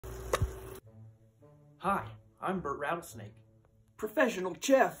Hi, I'm Bert Rattlesnake, professional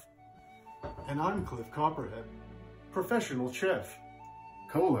chef. And I'm Cliff Copperhead, professional chef.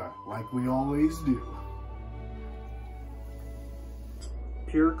 Cola, like we always do.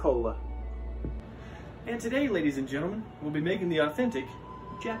 Pure cola. And today, ladies and gentlemen, we'll be making the authentic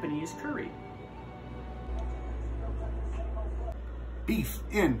Japanese curry. Beef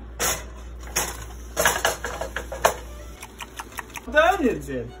in. The onions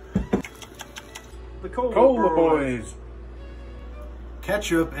in. The Cola boys.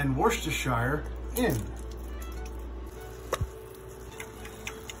 Ketchup and Worcestershire in.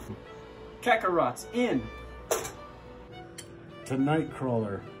 Kakarot's in. Tonight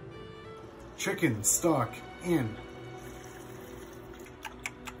crawler. Chicken stock in.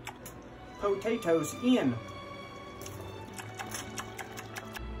 Potatoes in.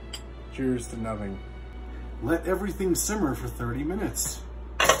 Cheers to nothing. Let everything simmer for 30 minutes.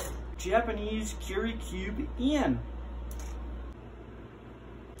 Japanese curry cube in.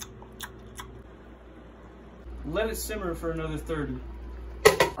 Let it simmer for another 30.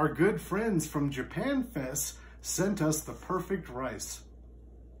 Our good friends from Japan Fest sent us the perfect rice.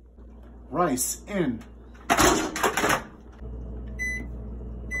 Rice in.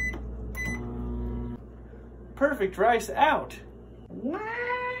 Perfect rice out. Wow!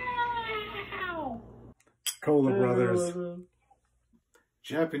 Cola Brothers.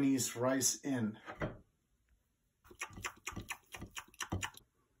 Japanese rice in.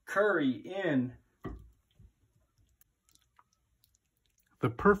 Curry in. The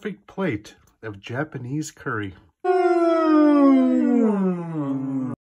perfect plate of Japanese curry.